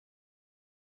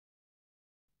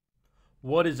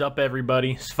What is up,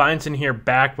 everybody? Sveinson here,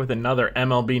 back with another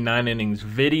MLB 9 innings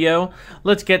video.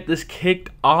 Let's get this kicked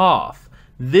off.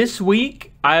 This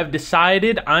week, I have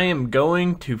decided I am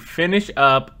going to finish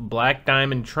up Black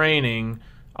Diamond training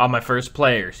on my first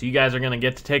player. So you guys are going to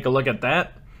get to take a look at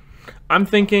that. I'm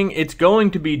thinking it's going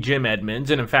to be Jim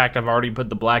Edmonds, and in fact, I've already put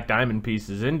the Black Diamond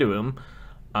pieces into him.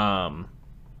 And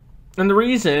the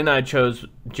reason I chose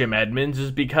Jim Edmonds is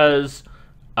because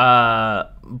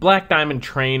Black Diamond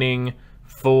training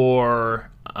for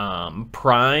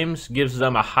primes gives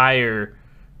them a higher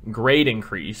grade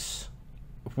increase,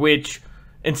 which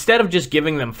instead of just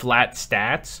giving them flat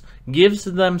stats, gives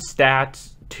them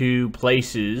stats to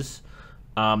places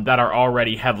that are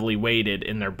already heavily weighted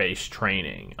in their base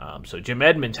training. So Jim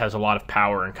Edmonds has a lot of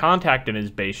power and contact in his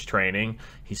base training.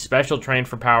 He's special trained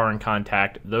for power and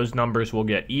contact. Those numbers will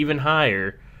get even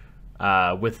higher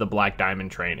with the Black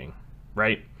Diamond training,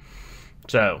 right?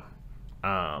 So,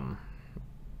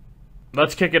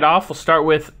 let's kick it off. We'll start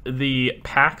with the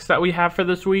packs that we have for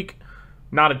this week.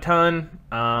 Not a ton,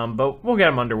 but we'll get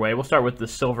them underway. We'll start with the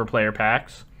silver player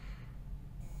packs.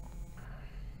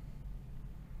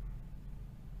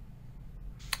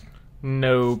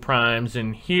 No primes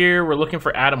in here. We're looking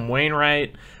for Adam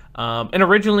Wainwright. And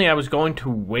originally I was going to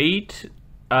wait.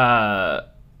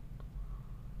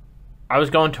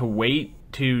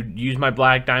 To use my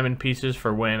Black Diamond pieces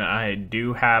for when I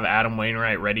do have Adam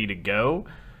Wainwright ready to go.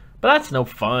 But that's no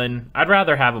fun. I'd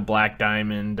rather have a Black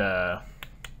Diamond.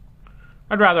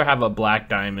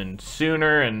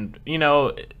 Sooner, and you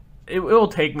know, it will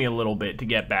take me a little bit to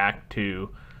get back to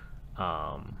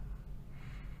the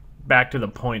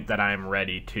point that I'm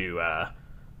ready to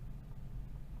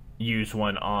use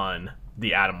one on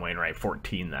the Adam Wainwright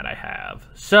 14 that I have.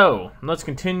 So let's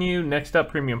continue. Next up,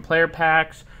 premium player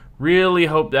packs. Really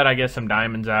hope that I get some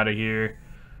diamonds out of here.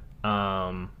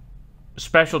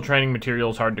 Special training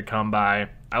materials hard to come by.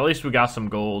 At least we got some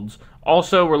golds.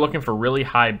 Also, we're looking for really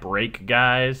high break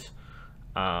guys,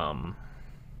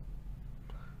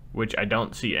 which I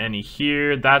don't see any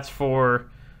here. That's for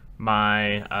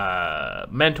my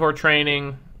mentor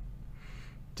training.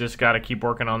 Just got to keep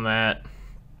working on that.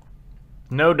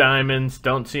 No diamonds.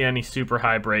 Don't see any super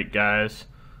high break guys.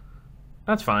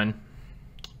 That's fine.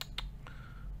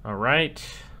 All right.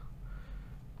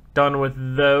 Done with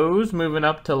those. Moving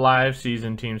up to live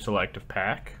season team selective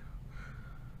pack.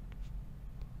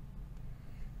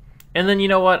 And then, you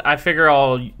know what? I figure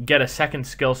I'll get a second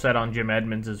skill set on Jim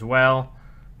Edmonds as well.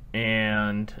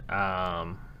 And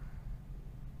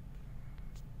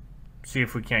see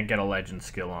if we can't get a legend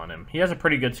skill on him. He has a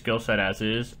pretty good skill set as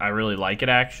is. I really like it,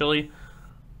 actually.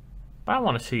 But I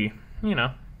want to see, you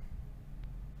know.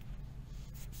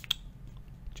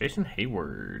 Jason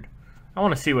Hayward. I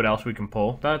want to see what else we can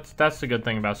pull. That's the good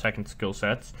thing about second skill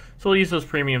sets. So we'll use those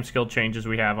premium skill changes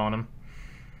we have on him.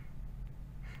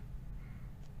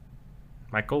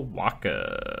 Michael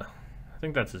Waka. I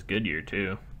think that's his good year,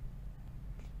 too.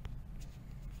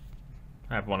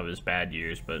 I have one of his bad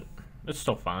years, but it's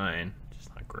still fine. It's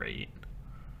just not great.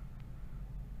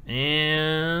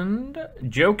 And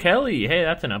Joe Kelly. Hey,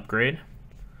 that's an upgrade.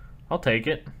 I'll take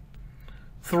it.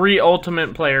 3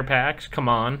 ultimate player packs. Come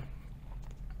on.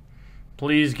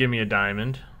 Please give me a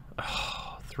diamond.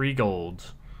 Oh, 3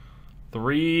 golds.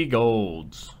 3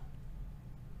 golds.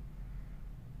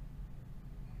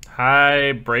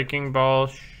 High breaking ball,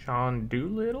 Sean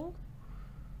Doolittle?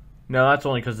 No, that's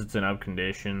only because it's in up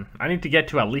condition. I need to get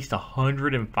to at least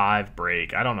 105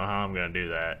 break. I don't know how I'm going to do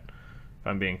that, if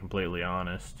I'm being completely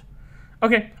honest.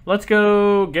 Okay, let's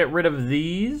go get rid of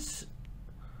these.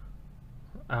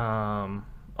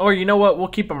 Or you know what? We'll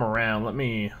keep them around. Let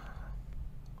me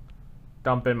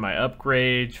dump in my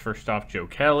upgrades. First off, Joe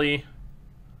Kelly.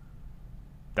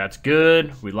 That's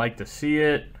good. We like to see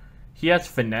it. He has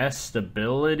finesse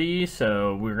stability,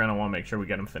 so we're going to want to make sure we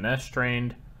get him finesse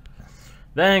trained.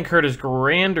 Then Curtis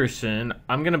Granderson.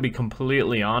 I'm going to be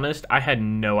completely honest. I had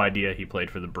no idea he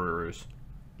played for the Brewers.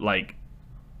 Like,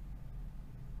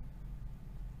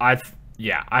 I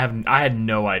had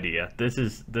no idea. This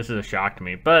is a shock to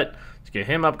me. But let's get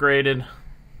him upgraded.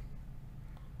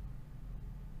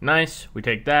 Nice. We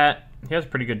take that. He has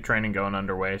pretty good training going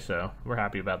underway, so we're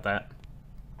happy about that.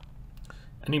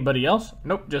 Anybody else?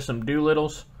 Nope, just some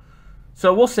Doolittles.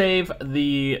 So we'll save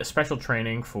the special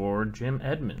training for Jim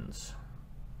Edmonds.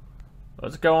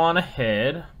 Let's go on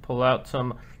ahead. Pull out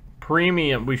some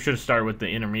premium. We should have started with the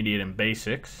intermediate and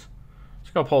basics.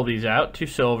 Let's go pull these out. 2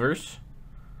 silvers.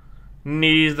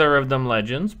 Neither of them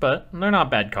legends, but they're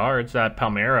not bad cards. That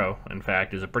Palmeiro, in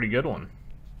fact, is a pretty good one.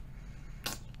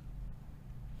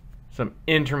 Some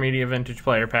intermediate vintage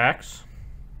player packs.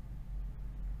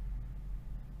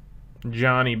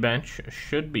 Johnny Bench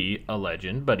should be a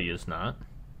legend, but he is not.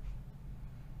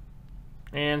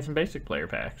 And some basic player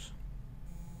packs.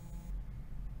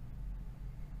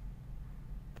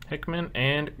 Hickman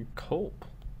and Culp.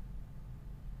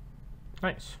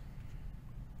 Nice.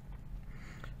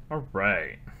 All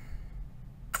right.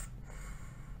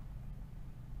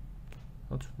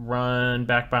 Let's run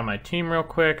back by my team real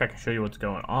quick. I can show you what's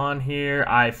going on here.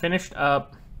 I finished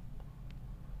up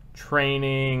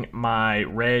training my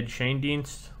red Shane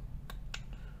Dienst.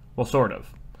 Well, sort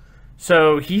of.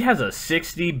 So he has a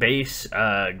 60 base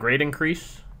grade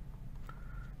increase.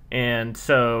 And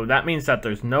so that means that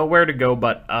there's nowhere to go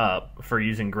but up for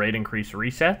using grade increase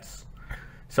resets.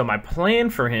 So my plan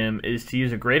for him is to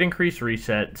use a grade increase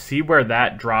reset, see where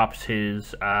that drops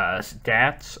his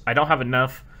stats. I don't have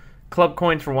enough club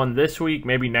coins for one this week.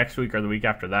 Maybe next week or the week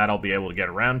after that I'll be able to get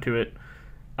around to it.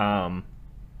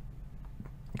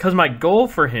 Because my goal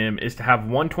for him is to have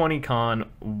 120 con,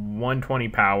 120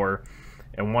 power,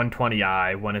 and 120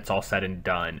 I when it's all said and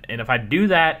done. And if I do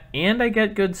that and I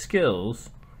get good skills,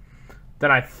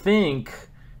 then I think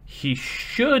he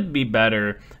should be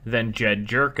better than Jed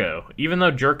Jerko. Even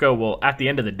though Jerko will, at the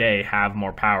end of the day, have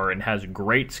more power and has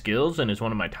great skills and is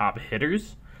one of my top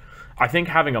hitters, I think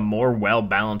having a more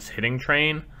well-balanced hitting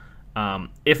train,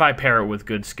 if I pair it with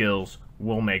good skills,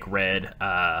 will make Red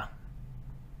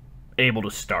able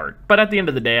to start. But at the end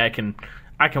of the day, I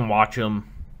can watch him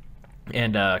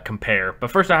and compare. But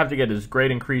first I have to get his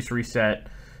grade increase reset,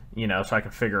 you know, so I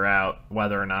can figure out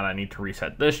whether or not I need to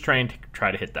reset this train to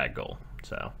try to hit that goal.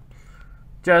 So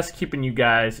just keeping you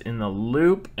guys in the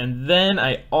loop. And then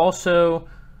I also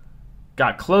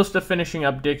got close to finishing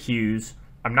up Dick Hughes.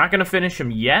 I'm not going to finish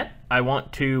him yet. I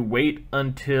want to wait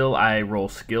until I roll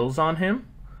skills on him.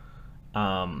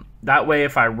 That way,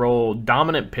 if I roll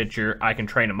dominant pitcher, I can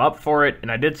train him up for it. And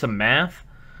I did some math,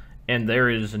 and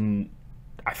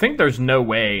I think there's no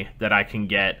way that I can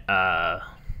get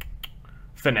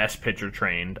finesse pitcher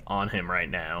trained on him right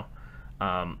now.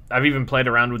 I've even played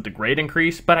around with the grade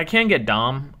increase, but I can get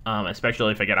Dom,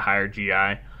 especially if I get a higher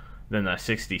GI than the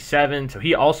 67. So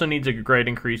he also needs a grade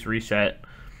increase reset.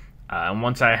 And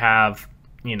once I have,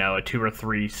 you know, a 2 or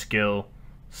 3 skill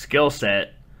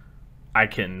set, I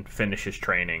can finish his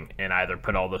training and either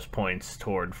put all those points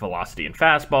toward velocity and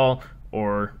fastball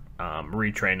or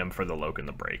retrain him for the loc and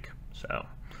the break. So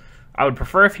I would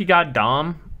prefer if he got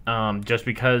Dom, just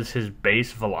because his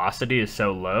base velocity is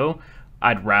so low.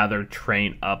 I'd rather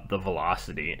train up the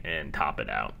velocity and top it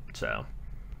out. So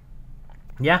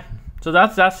yeah, so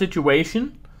that's that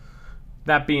situation.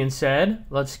 That being said,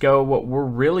 let's go what we're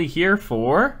really here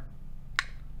for.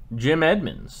 Jim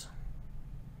Edmonds.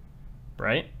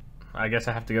 Right? I guess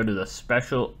I have to go to the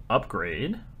special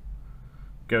upgrade.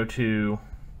 Go to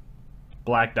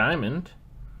Black Diamond.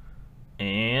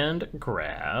 And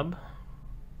grab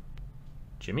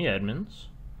Jimmy Edmonds.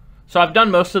 So I've done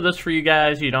most of this for you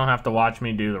guys. You don't have to watch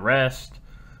me do the rest.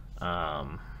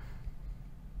 Man,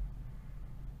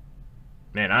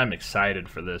 I'm excited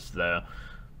for this, though.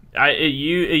 It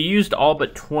used all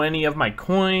but 20 of my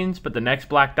coins, but the next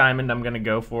Black Diamond I'm going to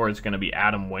go for is going to be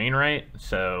Adam Wainwright.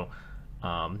 So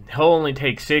he'll only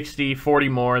take 60, 40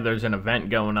 more. There's an event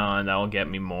going on that will get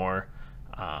me more.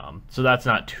 So that's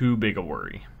not too big a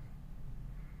worry.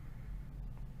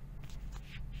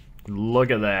 Look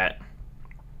at that.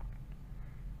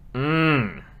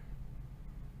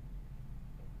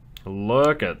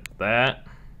 Look at that.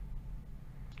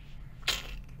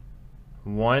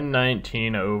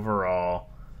 119 overall.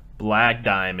 Black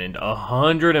Diamond.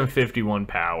 151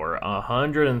 power.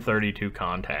 132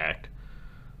 contact.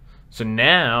 So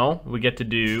now we get to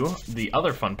do the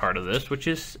other fun part of this, which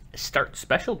is start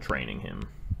special training him.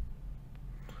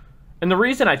 And the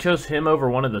reason I chose him over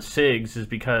one of the SIGs is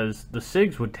because the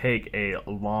SIGs would take a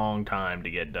long time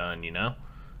to get done, you know?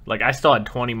 Like, I still had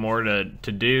 20 more to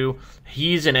do.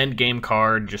 He's an endgame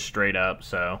card, just straight up,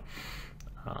 so...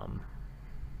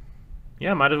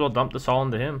 yeah, might as well dump this all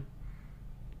into him.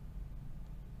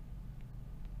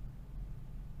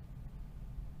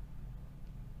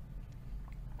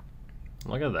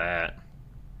 Look at that.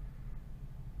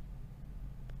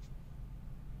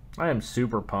 I am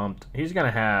super pumped. He's going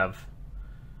to have...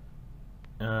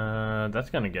 that's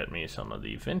going to get me some of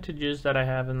the vintages that I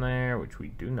have in there, which we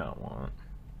do not want.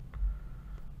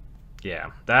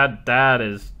 Yeah, that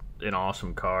is an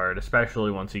awesome card,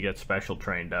 especially once he gets special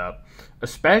trained up.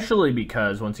 Especially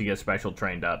because once he gets special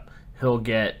trained up, he'll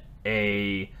get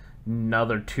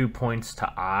another 2 points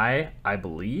to I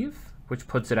believe, which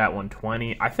puts it at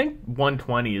 120. I think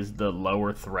 120 is the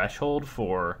lower threshold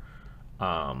for...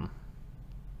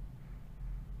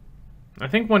 I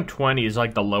think 120 is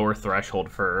like the lower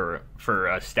threshold for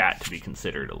a stat to be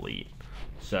considered elite.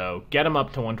 So get him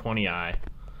up to 120i.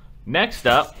 Next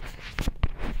up,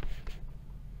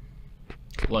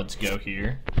 let's go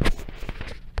here.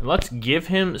 Let's give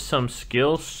him some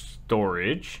skill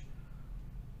storage.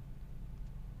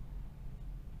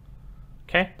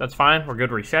 Okay, that's fine. We're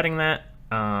good resetting that.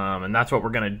 And that's what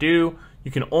we're going to do.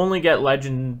 You can only get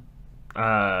legend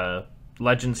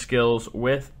skills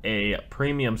with a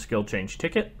premium skill change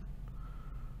ticket.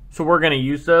 So we're going to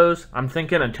use those. I'm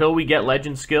thinking until we get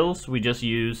legend skills, we just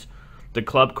use the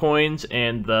club coins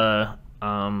and the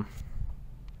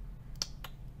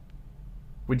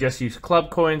we just use club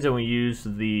coins, and we use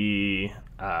the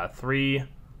 3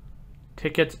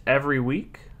 tickets every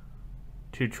week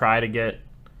to try to get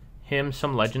him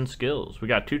some legend skills. We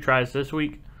got 2 tries this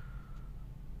week.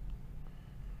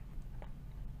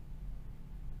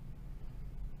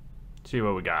 Let's see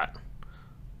what we got.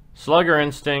 Slugger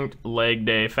Instinct, Leg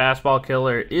Day, Fastball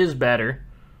Killer is better.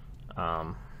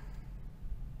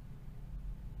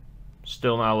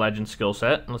 Still not a legend skill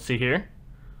set. Let's see here.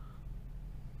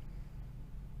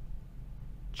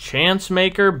 Chance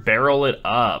Maker, Barrel It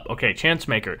Up. Okay, Chance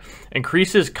Maker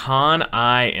increases con,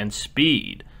 eye, and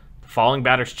speed. The falling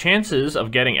batter's chances of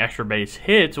getting extra base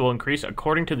hits will increase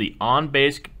according to the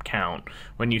on-base count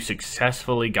when you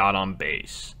successfully got on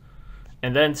base.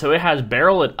 And then, so it has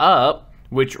Barrel It Up,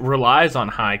 which relies on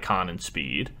high con and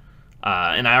speed.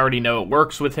 And I already know it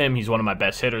works with him. He's one of my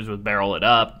best hitters with Barrel It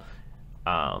Up.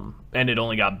 And it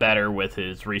only got better with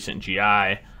his recent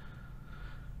GI.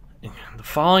 The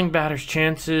falling batter's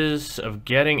chances of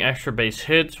getting extra base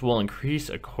hits will increase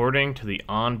according to the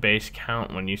on-base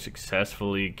count when you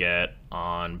successfully get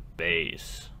on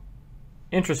base.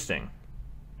 Interesting.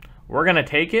 We're going to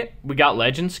take it. We got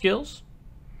legend skills.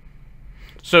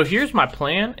 So here's my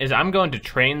plan, is I'm going to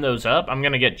train those up. I'm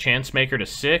going to get Chance Maker to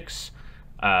 6,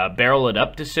 Barrel It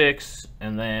Up to 6,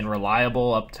 and then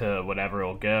Reliable up to whatever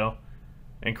it'll go.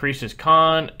 Increases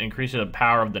con, increases the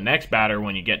power of the next batter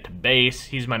when you get to base.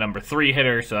 He's my number 3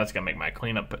 hitter, so that's going to make my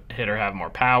cleanup hitter have more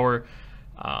power.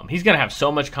 He's going to have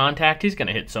so much contact. He's going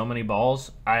to hit so many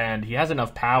balls, and he has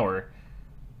enough power.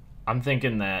 I'm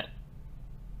thinking that,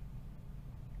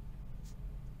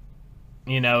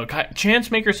 you know, Chance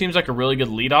Maker seems like a really good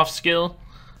leadoff skill,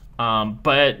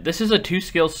 but this is a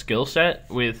 2-skill skill set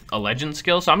with a legend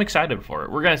skill, so I'm excited for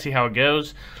it. We're going to see how it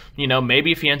goes. You know,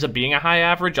 maybe if he ends up being a high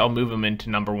average, I'll move him into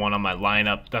number 1 on my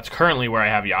lineup. That's currently where I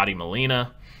have Yadi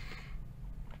Molina.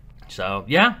 So,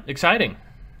 yeah, exciting.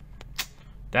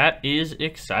 That is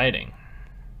exciting.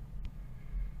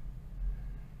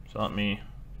 So let me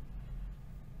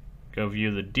go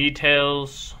view the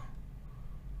details.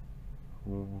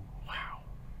 Wow.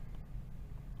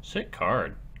 Sick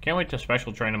card. Can't wait to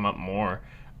special train him up more.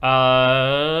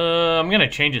 I'm going to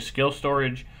change his skill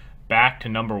storage back to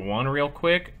number 1 real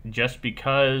quick, just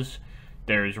because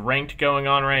there's ranked going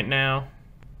on right now.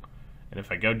 And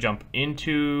if I go jump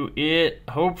into it,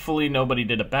 hopefully nobody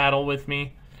did a battle with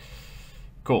me.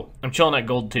 Cool. I'm chilling at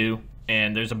gold 2,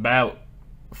 and there's about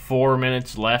 4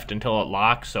 minutes left until it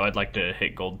locks, so I'd like to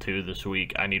hit gold 2 this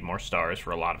week. I need more stars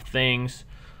for a lot of things.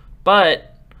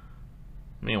 But,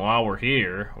 I mean, while we're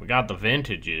here, we got the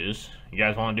vintages. You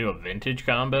guys want to do a vintage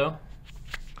combo?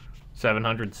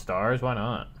 700 stars? Why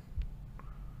not?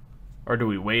 Or do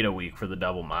we wait a week for the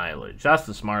double mileage? That's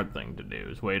the smart thing to do,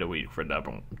 is wait a week for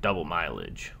double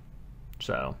mileage.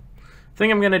 So, I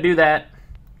think I'm going to do that.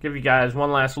 Give you guys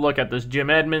one last look at this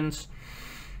Jim Edmonds.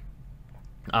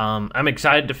 I'm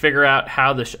excited to figure out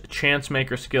how the Chance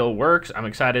Maker skill works. I'm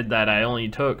excited that I only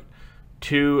took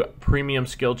 2 premium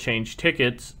skill change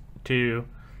tickets to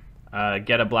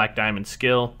get a Black Diamond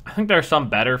skill. I think there are some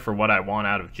better for what I want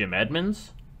out of Jim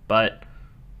Edmonds, but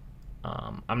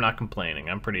I'm not complaining.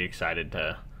 I'm pretty excited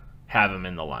to have him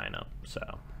in the lineup. So,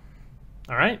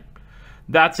 all right.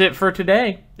 That's it for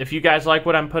today. If you guys like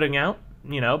what I'm putting out,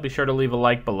 you know, be sure to leave a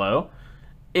like below.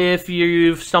 If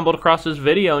you've stumbled across this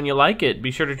video and you like it,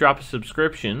 be sure to drop a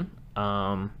subscription.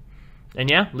 And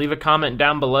yeah, leave a comment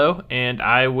down below, and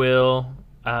I will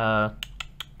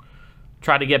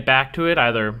try to get back to it.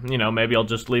 Either, you know, maybe I'll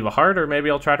just leave a heart, or maybe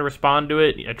I'll try to respond to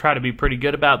it. I try to be pretty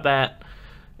good about that.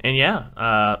 And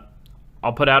yeah,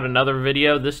 I'll put out another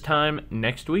video this time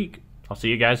next week. I'll see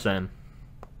you guys then.